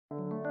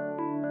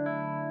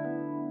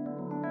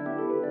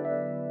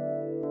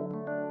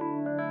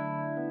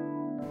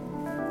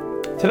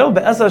Today,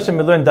 Be'ezras Hashem,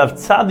 we learn Daf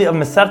Tzadi of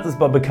Masechtas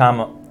Bava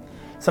Kama.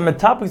 Some of the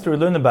topics we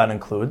learn about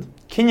include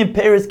Kinyan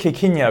Peres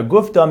Kekinya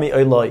Guf Dami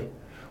Oiloi,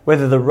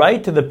 whether the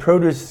right to the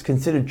produce is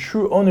considered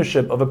true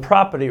ownership of a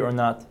property or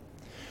not.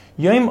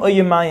 Yom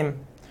Oyemayim,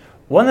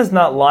 one is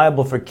not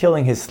liable for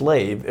killing his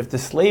slave if the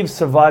slave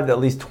survived at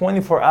least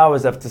 24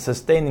 hours after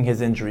sustaining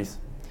his injuries.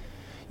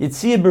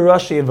 Yitziyah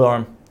B'Rashi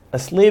Evarim, a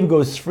slave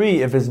goes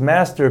free if his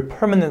master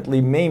permanently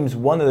maims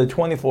one of the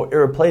 24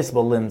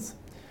 irreplaceable limbs.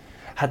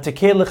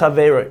 Hatekeh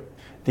L'Chaveroi,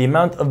 the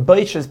amount of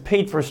baishas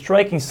paid for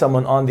striking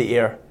someone on the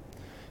air.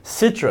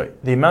 Sitra,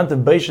 the amount of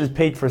baishas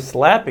paid for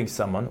slapping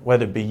someone,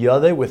 whether it be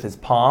yadeh with his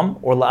palm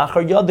or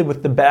la'achar yadeh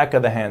with the back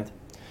of the hand.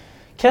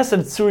 Kesed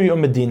Tzuri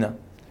Medina,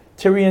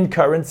 Tyrian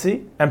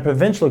currency and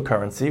provincial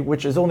currency,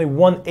 which is only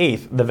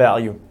 1/8 the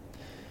value.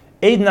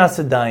 Eid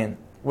Nasadayan,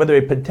 whether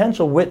a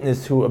potential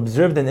witness who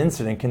observed an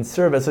incident can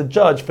serve as a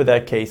judge for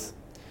that case.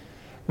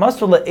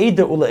 Masrula Eida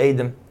Ula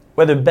Eidim,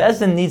 whether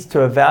Bezdin needs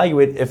to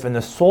evaluate if an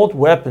assault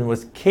weapon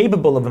was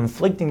capable of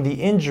inflicting the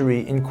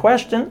injury in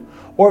question,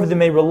 or if they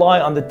may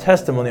rely on the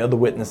testimony of the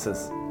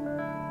witnesses.